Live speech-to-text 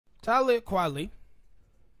Talib Kweli,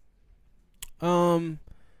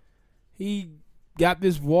 he got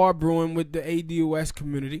this war brewing with the ADOS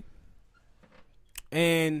community.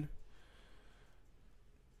 And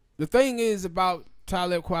the thing is about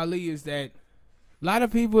Talib Kweli is that a lot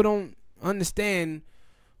of people don't understand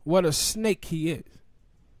what a snake he is.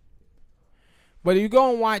 But if you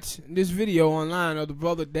go and watch this video online of the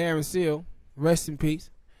brother Darren Seal, rest in peace,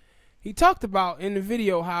 he talked about in the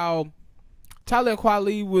video how Talib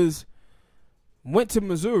Kweli went to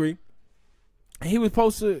Missouri and he was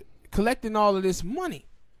supposed to collecting all of this money.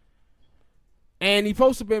 And he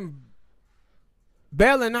supposed to been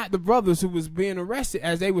bailing out the brothers who was being arrested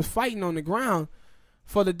as they was fighting on the ground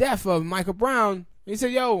for the death of Michael Brown. He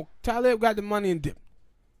said, yo, Talib got the money and dipped.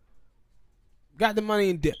 Got the money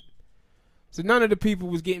and dipped. So none of the people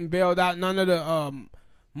was getting bailed out. None of the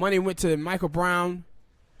money went to Michael Brown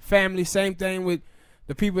family. Same thing with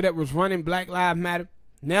the people that was running Black Lives Matter.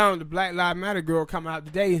 Now the Black Lives Matter girl come out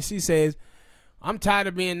today and she says, I'm tired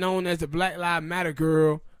of being known as the Black Lives Matter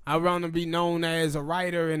girl. I'd rather be known as a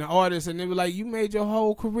writer and an artist. And they were like, you made your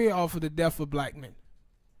whole career off of the death of black men.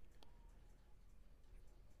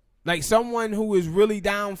 Like someone who is really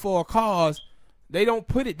down for a cause, they don't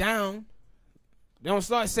put it down. They don't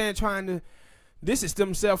start saying trying to distance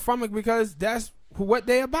themselves from it because that's what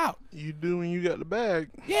they about. You do when you got the bag.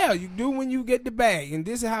 Yeah, you do when you get the bag. And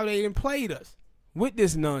this is how they done played us with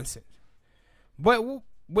this nonsense. But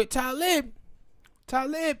with Talib,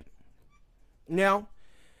 now,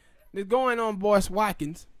 they're going on Boyce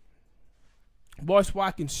Watkins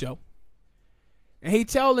show. And he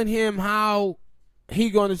telling him how he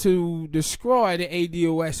going to destroy the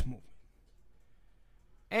ADOS movement.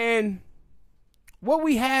 And what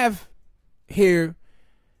we have here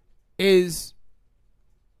is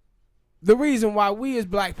the reason why we as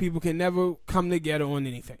black people can never come together on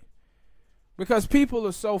anything. Because people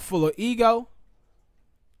are so full of ego.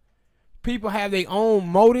 People have their own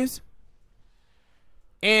motives.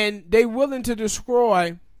 And they willing to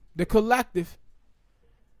destroy the collective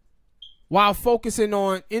while focusing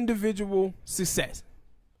on individual success.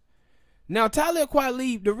 Now, Talib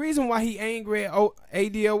Kweli, the reason why he angry at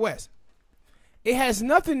ADOS, it has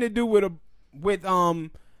nothing to do with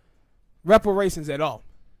reparations at all.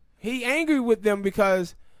 He angry with them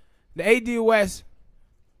because the ADOS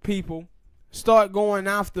people start going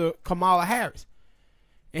after Kamala Harris.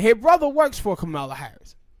 And his brother works for Kamala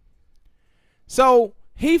Harris. So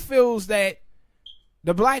he feels that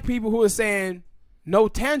the black people who are saying no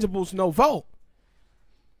tangibles, no vote.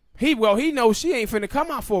 He knows she ain't finna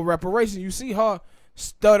come out for reparations. You see her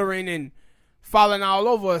stuttering and falling all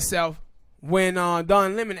over herself when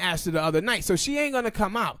Don Lemon asked her the other night. So she ain't gonna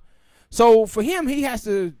come out. So for him, he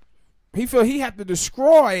feel he have to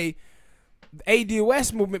destroy the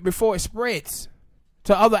ADOS movement before it spreads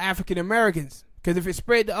to other African Americans. Because if it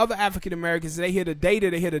spread to other African Americans, they hear the data,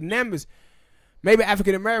 they hear the numbers, maybe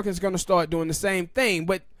African Americans are going to start doing the same thing.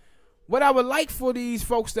 But what I would like for these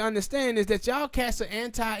folks to understand is that y'all cats are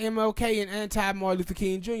anti-MLK and anti-Martin Luther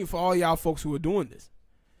King Jr. for all y'all folks who are doing this.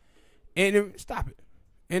 And stop it.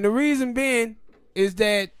 And the reason being is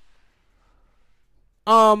that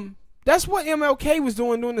that's what MLK was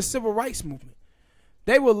doing during the civil rights movement.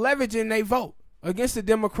 They were leveraging their vote against the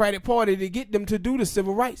Democratic Party to get them to do the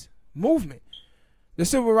civil rights movement. The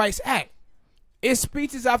Civil Rights Act. It's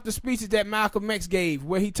speeches after speeches that Malcolm X gave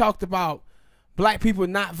where he talked about black people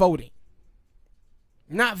not voting.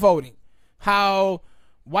 Not voting. How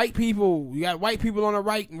white people, you got white people on the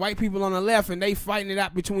right and white people on the left, and they fighting it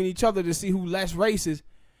out between each other to see who less racist.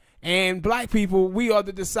 And black people, we are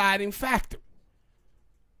the deciding factor.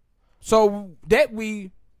 So that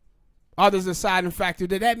we are the deciding factor,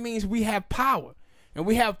 that means we have power. And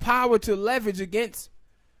we have power to leverage against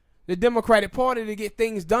the Democratic Party to get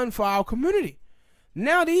things done for our community.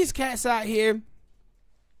 Now these cats out here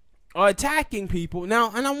are attacking people.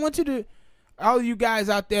 Now, and I want you to, all of you guys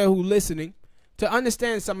out there who listening, to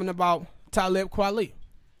understand something about Talib Kweli.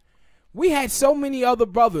 We had so many other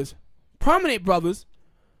brothers, prominent brothers,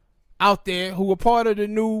 out there who were part of the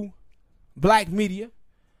new black media.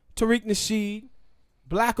 Tariq Nasheed,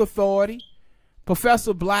 Black Authority,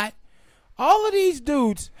 Professor Black. All of these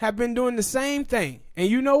dudes have been doing the same thing. And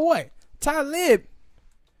you know what? Talib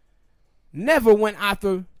never went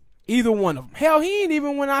after either one of them. Hell, he ain't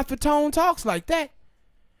even went after Tone Talks like that.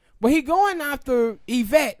 But he going after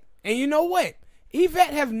Yvette. And you know what?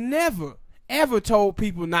 Yvette have never, ever told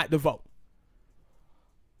people not to vote.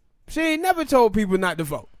 She ain't never told people not to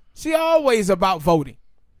vote. She always about voting.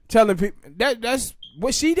 Telling people, that's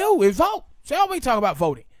what she do, is vote. She always talk about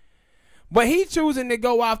voting. But he choosing to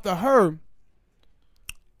go after her.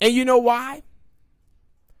 And you know why?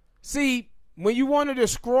 See, when you want to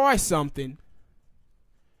destroy something,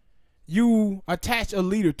 you attach a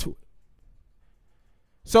leader to it.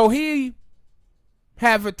 So he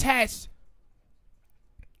have attached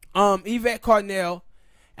Yvette Carnell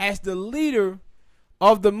as the leader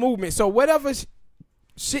of the movement. So whatever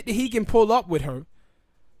shit that he can pull up with her,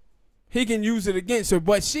 he can use it against her.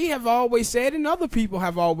 But she have always said, and other people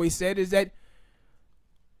have always said, is that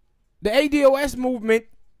the ADOS movement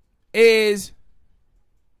is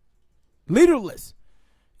leaderless.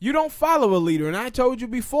 You don't follow a leader. And I told you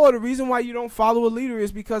before, the reason why you don't follow a leader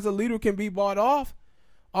is because a leader can be bought off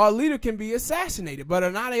or a leader can be assassinated, but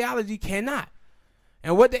an ideology cannot.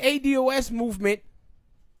 And what the ADOS movement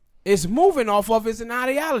is moving off of is an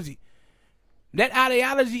ideology. That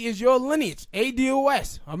ideology is your lineage,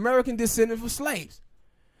 ADOS, American Descendants of Slaves.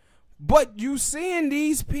 But you seeing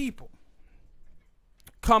these people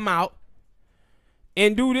come out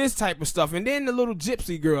and do this type of stuff. And then the little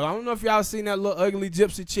gypsy girl. I don't know if y'all seen that little ugly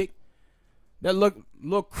gypsy chick. That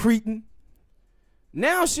little cretin.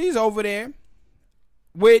 Now she's over there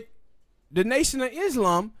with the Nation of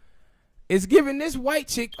Islam is giving this white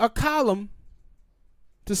chick a column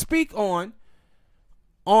to speak on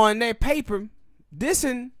their paper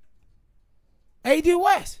dissing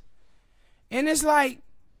ADOS. And it's like,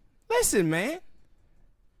 listen, man.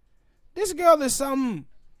 This girl is some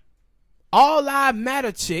all lives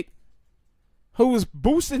matter chick who was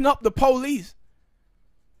boosting up the police.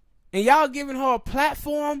 And y'all giving her a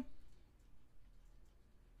platform.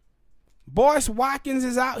 Boyce Watkins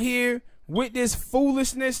is out here with this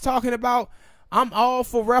foolishness talking about, I'm all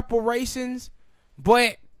for reparations,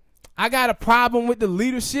 but I got a problem with the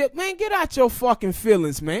leadership. Man, get out your fucking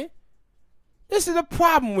feelings, man. This is a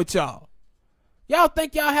problem with y'all. Y'all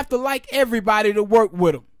think y'all have to like everybody to work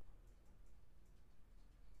with them.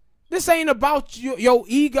 This ain't about your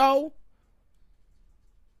ego,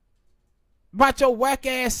 about your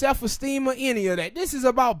whack-ass self-esteem or any of that. This is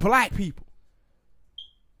about black people.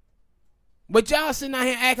 But y'all sitting out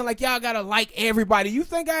here acting like y'all gotta like everybody. You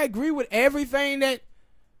think I agree with everything that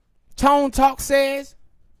Tone Talk says?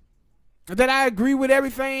 That I agree with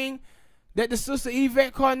everything that the sister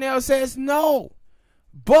Yvette Carnell says? No.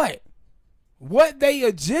 But what their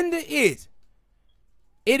agenda is,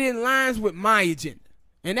 it aligns with my agenda.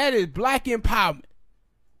 And that is black empowerment.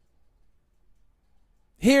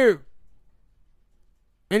 Here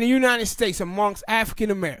in the United States amongst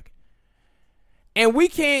African Americans. And we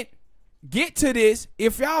can't get to this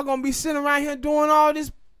if y'all gonna be sitting around here doing all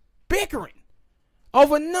this bickering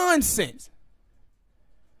over nonsense.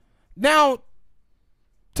 Now,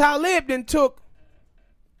 Talib then took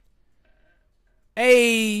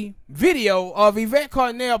a video of Yvette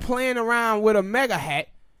Carnell playing around with a mega hat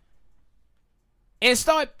and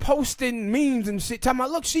start posting memes and shit talking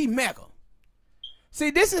about, look, she mega.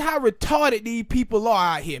 See, this is how retarded these people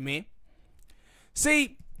are out here, man.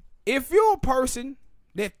 See, if you're a person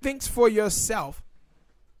that thinks for yourself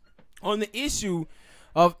on the issue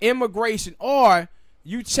of immigration, or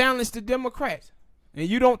you challenge the Democrats and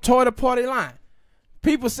you don't toe the party line,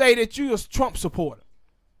 people say that you're a Trump supporter.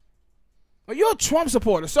 Well, you're a Trump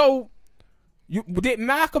supporter. So did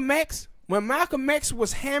Malcolm X, when Malcolm X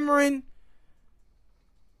was hammering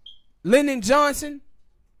Lyndon Johnson,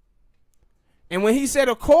 and when he said,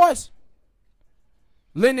 of course,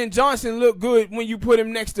 Lyndon Johnson looked good when you put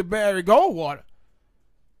him next to Barry Goldwater.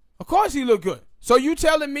 Of course he looked good. So you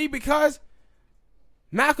telling me because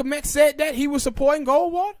Malcolm X said that he was supporting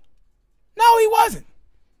Goldwater? No, he wasn't.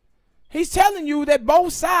 He's telling you that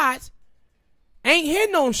both sides ain't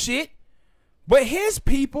hitting on shit, but his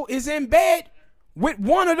people is in bed with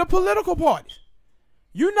one of the political parties.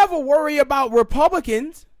 You never worry about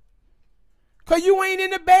Republicans because you ain't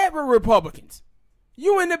in the bed with Republicans.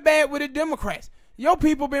 You in the bed with the Democrats. Your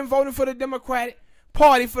people been voting for the Democratic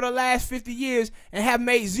Party for the last 50 years and have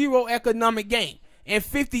made zero economic gain in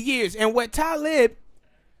 50 years. And what Talib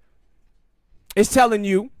is telling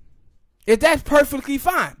you is that's perfectly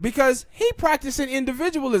fine because he practicing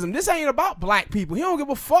individualism. This ain't about black people. He don't give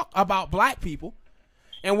a fuck about black people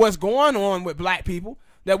and what's going on with black people.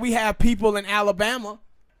 That we have people in Alabama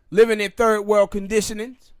living in third world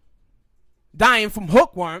conditionings, dying from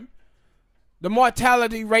hookworm. The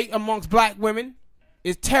mortality rate amongst black women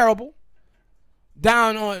is terrible,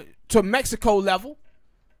 down on to Mexico level.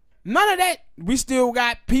 None of that. We still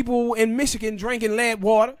got people in Michigan drinking lead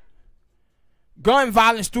water. Gun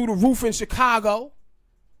violence through the roof in Chicago.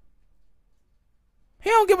 He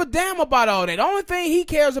don't give a damn about all that. The only thing he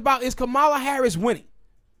cares about is Kamala Harris winning.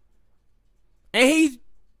 And he's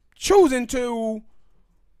choosing to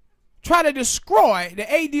try to destroy the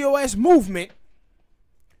ADOS movement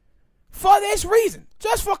for this reason,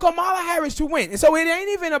 just for Kamala Harris to win. And so it ain't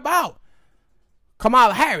even about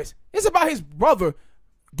Kamala Harris. It's about his brother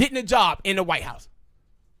getting a job in the White House.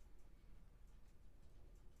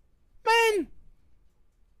 Man,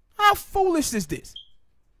 how foolish is this?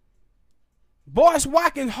 Boris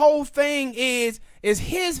Watkins' whole thing is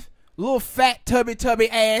his little fat tubby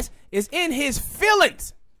ass is in his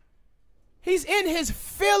feelings. He's in his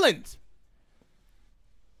feelings.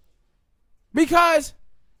 Because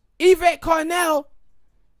Yvette Carnell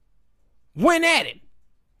went at him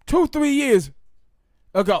 2-3 years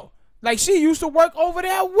ago. Like she used to work over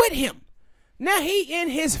there with him. Now he in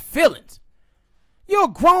his feelings. You're a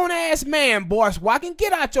grown-ass man, Boris Watkins.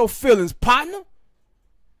 Get out your feelings, partner.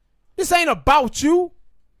 This ain't about you.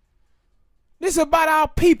 This is about our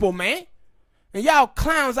people, man. And y'all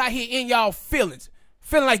clowns out here in y'all feelings.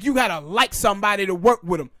 Feeling like you gotta like somebody to work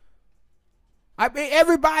with them. I mean,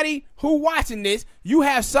 everybody who watching this, you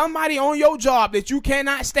have somebody on your job that you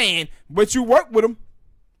cannot stand, but you work with them.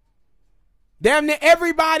 Damn near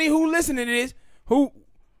everybody who listening to this, who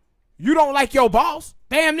you don't like your boss,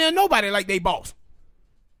 damn near nobody like their boss.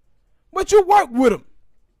 But you work with them.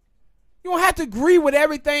 You don't have to agree with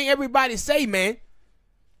everything everybody say, man,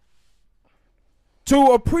 to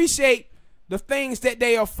appreciate the things that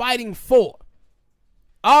they are fighting for.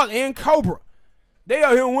 All in Cobra. They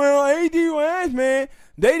are here, well, ADOS, man.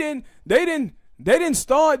 They didn't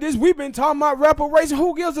start this. We've been talking about reparations.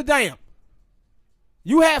 Who gives a damn?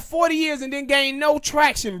 You had 40 years and then gained no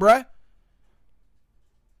traction, bruh.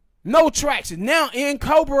 No traction. Now, in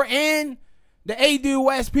Cobra and the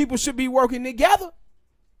ADOS people should be working together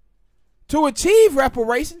to achieve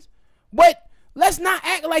reparations. But let's not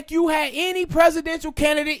act like you had any presidential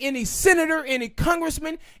candidate, any senator, any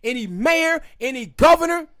congressman, any mayor, any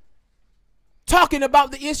governor talking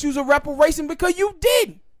about the issues of reparation, because you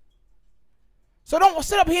didn't. So don't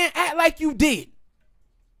sit up here and act like you did.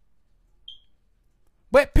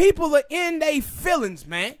 But people are in their feelings,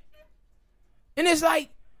 man. And it's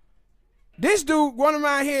like, this dude running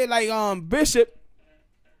around here like Bishop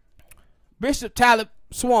Talib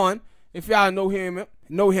Swan, if y'all know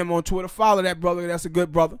him on Twitter, follow that brother, that's a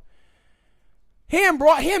good brother. Him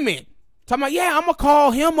brought him in. Talking about, yeah, I'm going to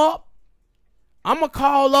call him up. I'm going to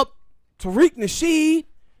call up Tariq Nasheed.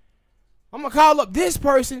 I'm going to call up this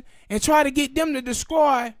person and try to get them to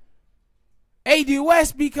destroy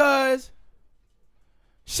ADOS because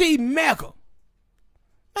she mega.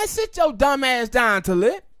 Man, sit your dumb ass down,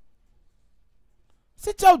 Talib.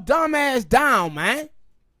 Sit your dumb ass down, man.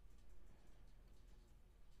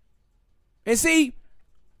 And see,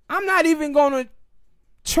 I'm not even going to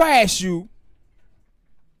trash you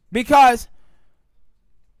because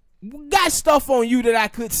we got stuff on you that I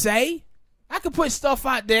could say. I could put stuff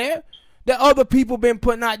out there that other people been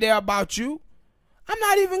putting out there about you. I'm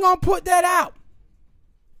not even going to put that out.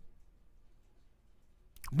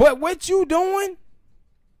 But what you doing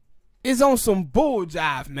is on some bull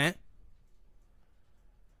jive, man.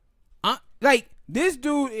 Like, this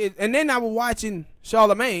dude is, and then I was watching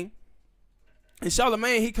Charlemagne, and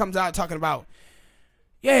Charlemagne, he comes out talking about,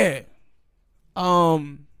 yeah,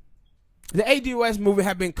 the ADOS movement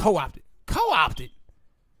have been co-opted. Co-opted?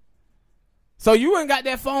 So you ain't got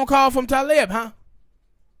that phone call from Talib, huh?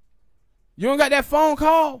 You ain't got that phone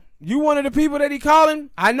call? You one of the people that he calling?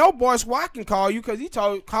 I know Boris Watkins called you because he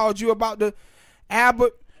called you about the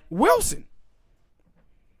Albert Wilson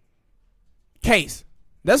case.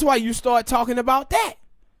 That's why you start talking about that.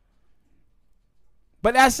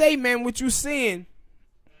 But I say, man, what you seeing,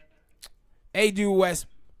 ADOS,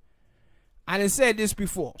 I done said this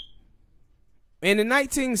before. In the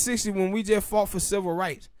 1960s, when we just fought for civil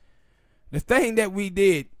rights, the thing that we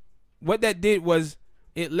did, what that did was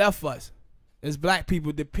it left us as black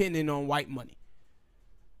people depending on white money.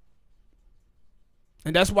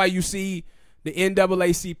 And that's why you see the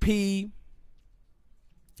NAACP,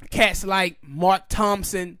 cats like Mark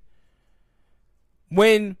Thompson.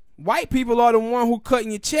 When white people are the one who cutting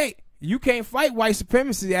your check, you can't fight white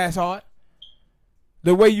supremacy as hard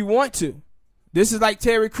the way you want to. This is like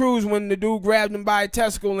Terry Crews when the dude grabbed him by a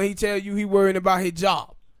testicle and he tell you he worrying about his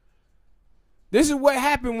job. This is what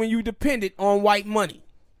happened when you depended on white money.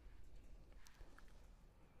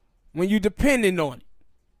 When you depended on it.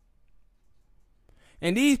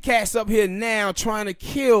 And these cats up here now trying to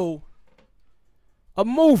kill a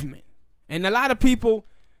movement. And a lot of people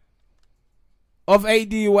of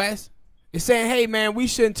ADOS is saying, hey man, we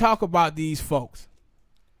shouldn't talk about these folks.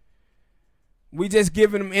 We just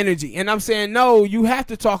giving them energy. And I'm saying, no, you have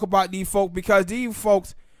to talk about these folks because these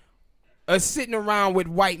folks are sitting around with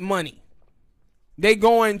white money. They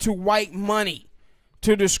going to white money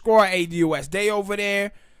to destroy ADOS. They over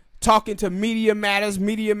there talking to Media Matters.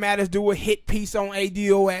 Media Matters do a hit piece on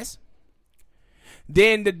ADOS.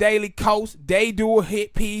 Then the Daily Coast, they do a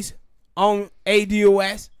hit piece on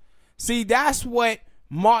ADOS. See, that's what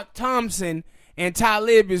Mark Thompson and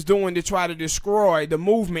Talib is doing to try to destroy the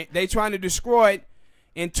movement. They trying to destroy it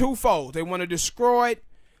in twofold. They want to destroy it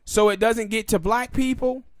so it doesn't get to black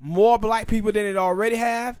people, more black people than it already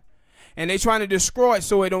have. And they trying to destroy it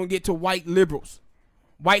so it don't get to white liberals,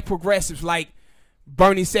 white progressives like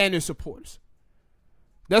Bernie Sanders supporters.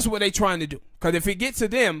 That's what they trying to do. Because if it gets to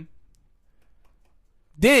them,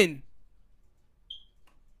 then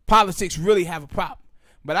politics really have a problem.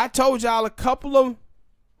 But I told y'all a couple of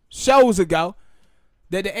shows ago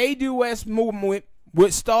that the ADOS movement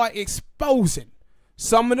would start exposing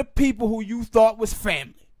some of the people who you thought was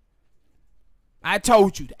family. I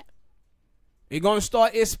told you that. They're going to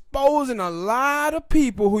start exposing a lot of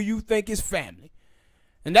people who you think is family.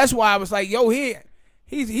 And that's why I was like, yo,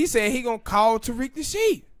 he said he going to call Tariq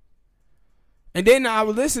Nasheed. And then I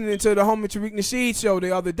was listening to the homie Tariq Nasheed show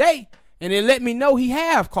the other day, and it let me know he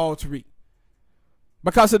have called Tariq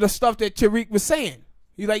because of the stuff that Tariq was saying.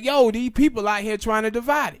 He's like, yo, these people out here trying to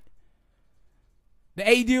divide it. The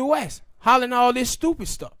ADOS hollering all this stupid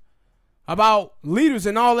stuff about leaders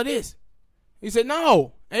and all of this. He said,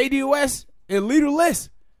 no, ADOS is leaderless.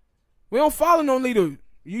 We don't follow no leader.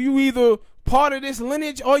 You either part of this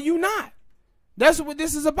lineage or you not. That's what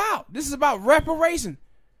this is about. This is about reparation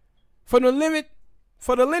for the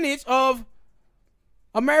lineage of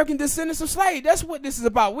American descendants of slaves. That's what this is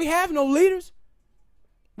about. We have no leaders.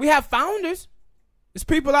 We have founders. There's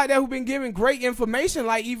people out there who've been giving great information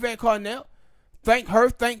like Yvette Carnell. Thank her,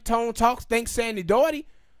 thank Tone Talks, thank Sandy Doherty.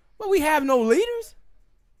 But we have no leaders.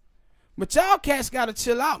 But y'all cats got to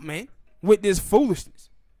chill out, man, with this foolishness.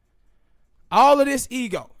 All of this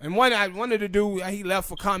ego. And one I wanted to do, he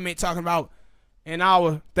left a comment talking about in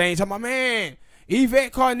our thing, talking about, man,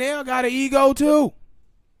 Yvette Carnell got an ego too.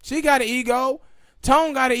 She got an ego.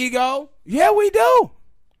 Tone got an ego. Yeah, we do.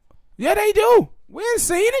 Yeah, they do. We ain't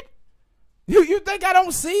seen it. You think I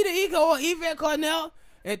don't see the ego of Yvette Carnell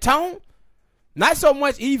and Tone? Not so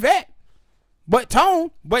much Yvette, but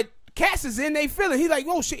Tone. But Cass is in they feeling. He's like,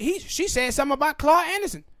 whoa, she said something about Claude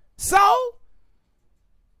Anderson. So?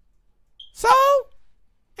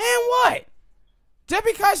 And what? Just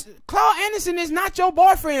because Claude Anderson is not your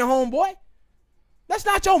boyfriend, homeboy. That's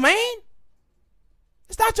not your man.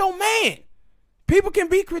 It's not your man. People can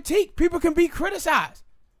be critiqued. People can be criticized.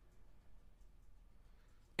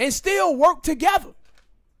 And still work together.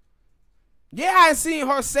 Yeah, I seen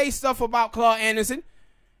her say stuff about Claude Anderson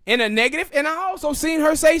in a negative, and I also seen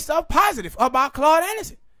her say stuff positive about Claude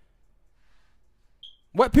Anderson.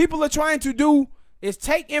 What people are trying to do is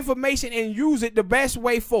take information and use it the best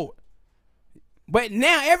way forward. But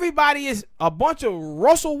now everybody is a bunch of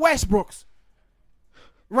Russell Westbrooks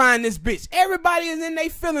riding this bitch. Everybody is in their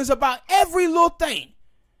feelings about every little thing.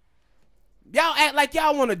 Y'all act like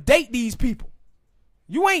y'all want to date these people.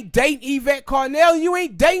 You ain't dating Yvette Carnell. You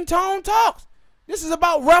ain't dating Tone Talks. This is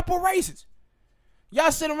about reparations.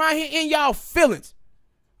 Y'all sitting around here in y'all feelings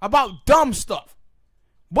about dumb stuff.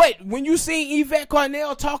 But when you see Yvette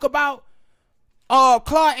Carnell talk about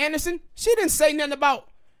Claude Anderson, she didn't say nothing about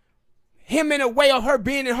him in a way of her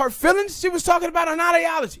being in her feelings. She was talking about an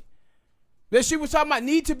ideology that she was talking about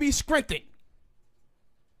need to be strengthened.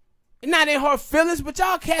 Not in her feelings, but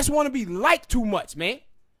y'all cats want to be liked too much, man.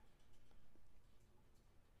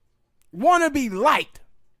 Want to be liked.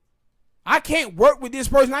 I can't work with this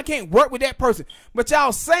person. I can't work with that person. But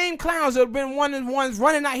y'all same clowns that have been one of the ones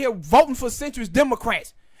running out here voting for centrist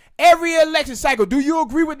Democrats. Every election cycle, do you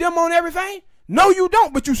agree with them on everything? No, you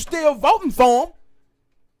don't, but you still voting for them.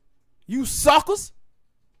 You suckers.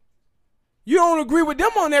 You don't agree with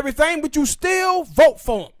them on everything, but you still vote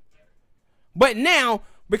for them. But now,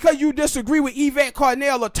 because you disagree with Yvette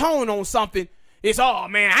Carnell or Tone on something, it's, oh,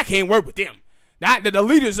 man, I can't work with them. The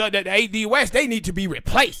leaders of the ADOS, they need to be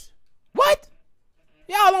replaced. What?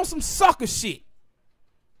 Y'all on some sucker shit.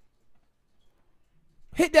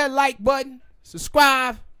 Hit that like button,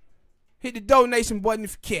 subscribe, hit the donation button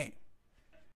if you can.